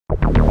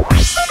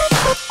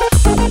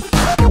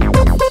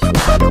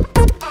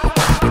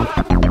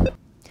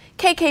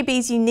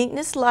KKB's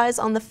uniqueness lies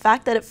on the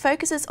fact that it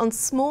focuses on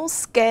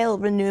small-scale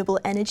renewable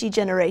energy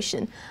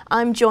generation.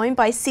 I'm joined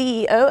by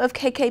CEO of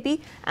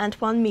KKB,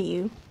 Antoine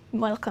Millioud.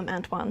 Welcome,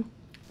 Antoine.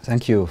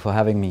 Thank you for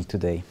having me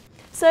today.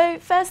 So,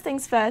 first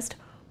things first,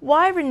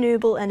 why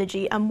renewable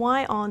energy and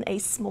why on a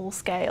small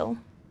scale?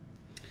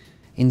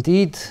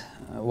 Indeed,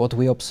 what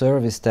we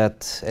observe is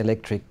that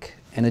electric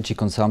energy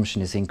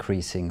consumption is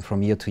increasing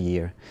from year to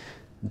year,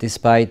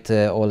 despite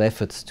all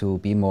efforts to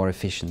be more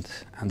efficient.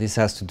 And this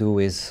has to do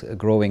with a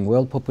growing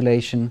world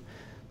population,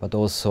 but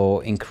also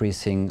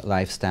increasing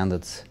life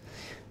standards.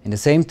 In the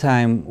same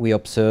time, we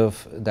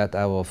observe that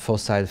our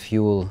fossil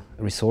fuel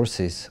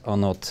resources are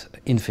not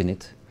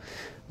infinite.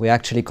 We're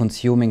actually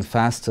consuming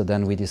faster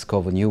than we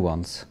discover new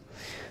ones.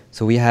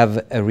 So we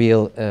have a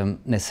real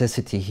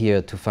necessity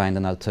here to find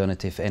an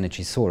alternative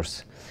energy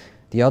source.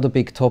 The other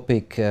big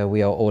topic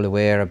we are all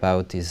aware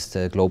about is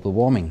the global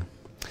warming.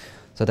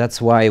 So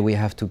that's why we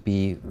have to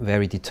be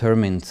very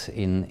determined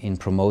in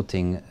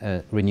promoting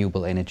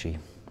renewable energy.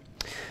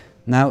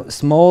 Now,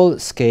 small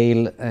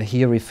scale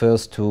here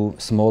refers to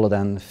smaller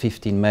than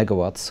 15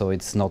 megawatts, so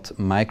it's not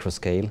micro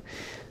scale.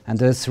 And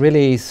there's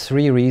really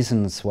three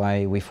reasons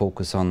why we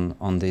focus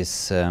on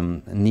this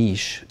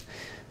niche.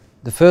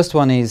 The first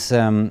one is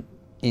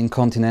in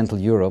continental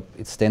Europe,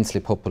 it's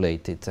densely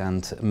populated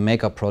and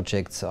mega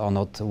projects are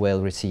not well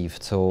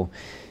received. So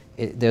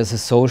there's a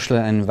social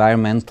and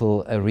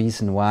environmental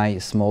reason why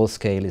small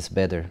scale is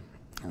better.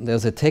 And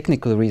there's a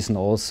technical reason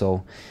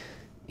also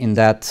in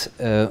that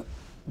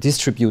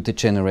distributed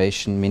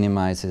generation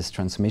minimizes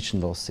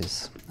transmission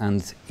losses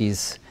and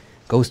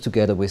goes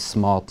together with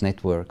smart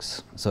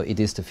networks. So it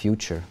is the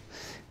future.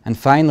 And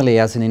finally,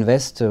 as an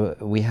investor,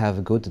 we have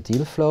a good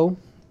deal flow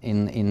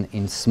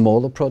in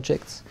smaller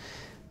projects.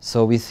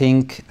 So we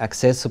think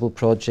accessible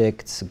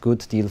projects,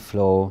 good deal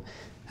flow,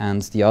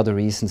 and the other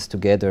reasons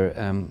together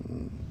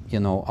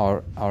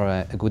are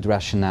a good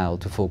rationale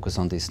to focus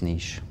on this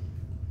niche.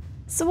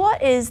 So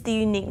what is the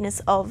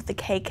uniqueness of the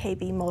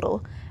KKB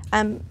model?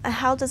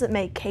 How does it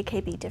make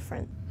KKB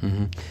different?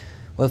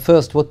 Well,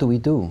 first, what do we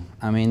do?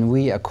 I mean,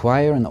 we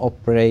acquire and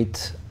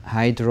operate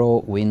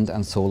hydro, wind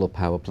and solar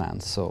power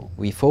plants. So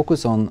we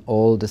focus on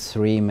all the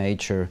three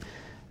major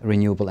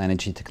renewable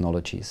energy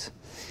technologies.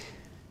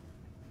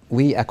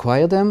 We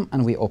acquire them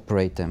and we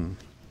operate them.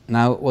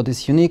 Now, what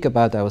is unique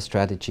about our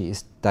strategy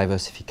is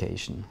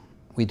diversification.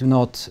 We do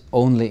not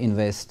only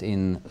invest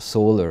in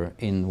solar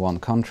in one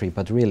country,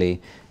 but really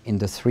in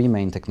the three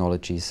main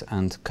technologies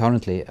and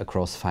currently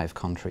across 5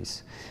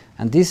 countries.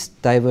 And this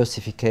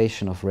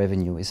diversification of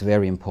revenue is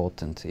very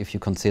important if you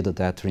consider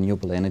that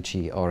renewable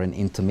energy are an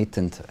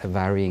intermittent,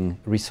 varying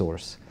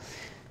resource.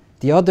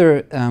 The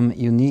other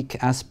unique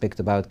aspect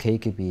about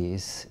KKB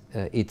is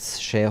its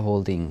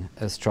shareholding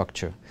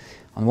structure.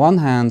 On one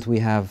hand, we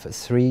have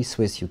 3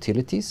 Swiss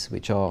utilities,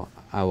 which are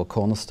our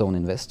cornerstone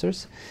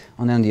investors.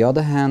 And on the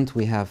other hand,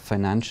 we have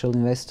financial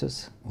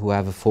investors who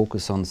have a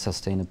focus on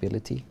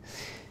sustainability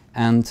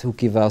and who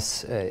give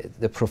us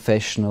the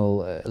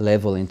professional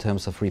level in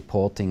terms of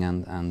reporting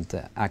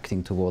and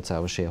acting towards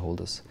our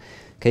shareholders.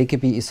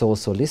 KKB is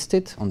also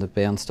listed on the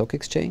Bern Stock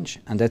Exchange,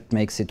 and that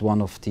makes it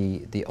one of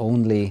the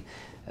only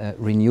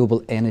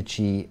renewable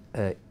energy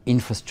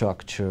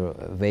infrastructure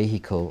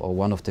vehicle, or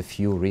one of the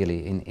few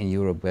really in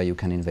Europe where you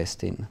can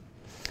invest in.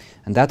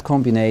 And that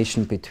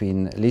combination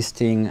between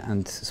listing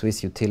and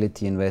Swiss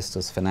utility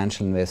investors,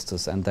 financial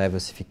investors and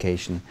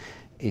diversification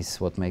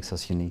is what makes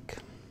us unique.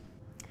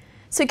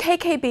 So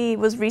KKB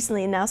was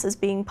recently announced as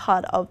being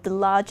part of the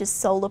largest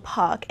solar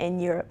park in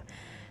Europe.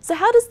 So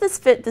how does this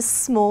fit this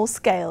small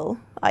scale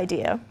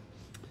idea?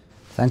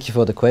 Thank you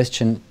for the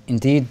question.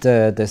 Indeed,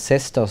 the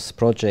Cestas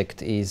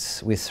project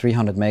is, with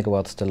 300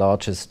 megawatts, the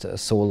largest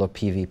solar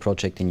PV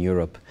project in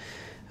Europe.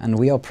 And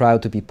we are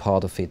proud to be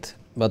part of it.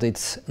 But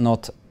it's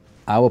not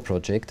our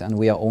project, and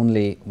we are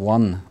only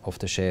one of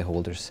the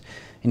shareholders.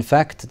 In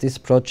fact, this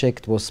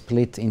project was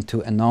split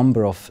into a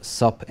number of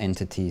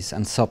sub-entities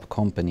and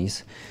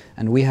sub-companies,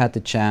 and we had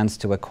the chance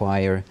to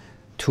acquire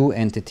 2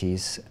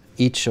 entities,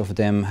 each of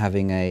them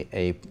having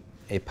a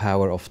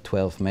power of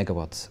 12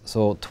 megawatts.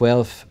 So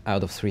 12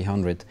 out of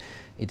 300,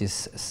 it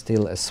is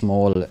still a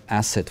small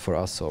asset for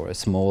us, or a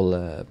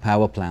small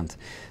power plant.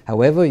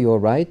 However, you're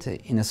right,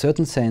 in a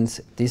certain sense,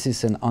 this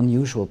is an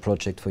unusual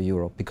project for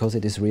Europe because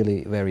it is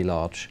really very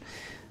large.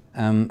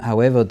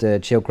 However, the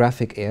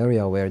geographic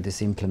area where it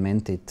is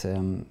implemented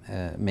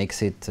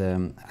makes it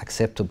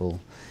acceptable,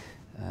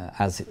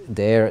 as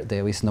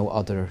there is no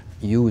other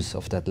use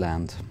of that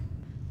land.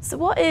 So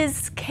what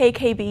is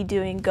KKB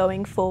doing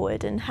going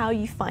forward, and how are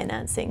you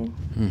financing?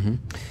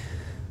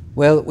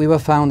 Well, we were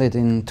founded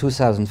in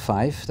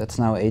 2005, that's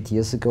now 8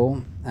 years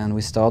ago, and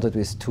we started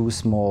with 2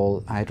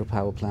 small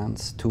hydropower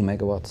plants, 2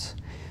 megawatts.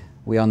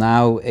 We are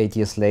now, 8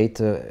 years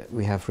later,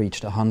 we have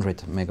reached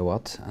 100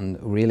 megawatts and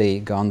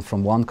really gone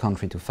from 1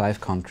 country to 5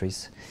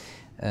 countries,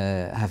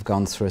 have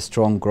gone through a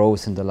strong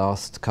growth in the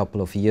last couple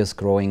of years,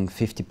 growing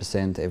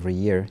 50% every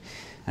year.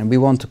 And we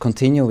want to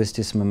continue with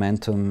this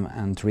momentum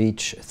and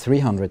reach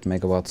 300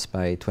 megawatts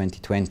by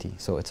 2020.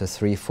 So it's a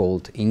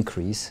 3-fold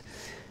increase.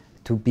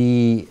 to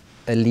be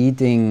a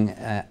leading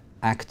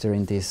actor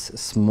in this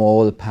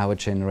small power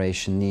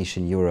generation niche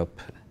in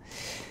Europe.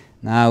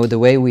 Now, the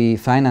way we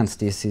finance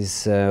this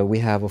is we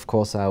have, of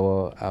course,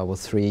 our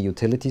three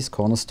utilities,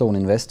 cornerstone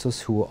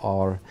investors, who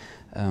are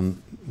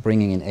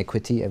bringing in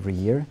equity every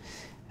year.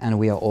 And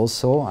we are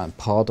also,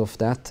 part of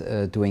that,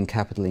 doing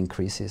capital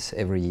increases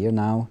every year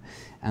now.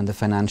 And the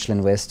financial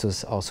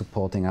investors are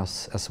supporting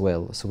us as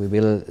well. So we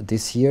will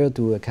this year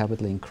do a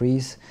capital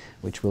increase,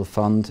 which will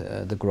fund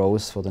the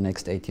growth for the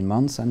next 18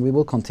 months, and we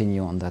will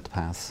continue on that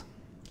path.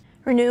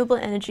 Renewable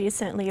energy is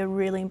certainly a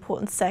really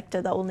important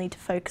sector that we'll need to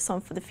focus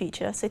on for the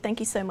future. So thank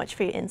you so much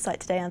for your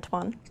insight today,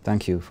 Antoine.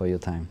 Thank you for your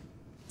time.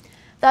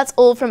 That's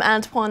all from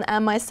Antoine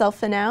and myself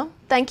for now.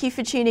 Thank you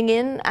for tuning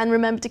in, and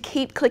remember to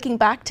keep clicking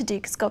back to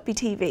Dukascopy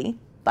TV.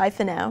 Bye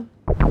for now.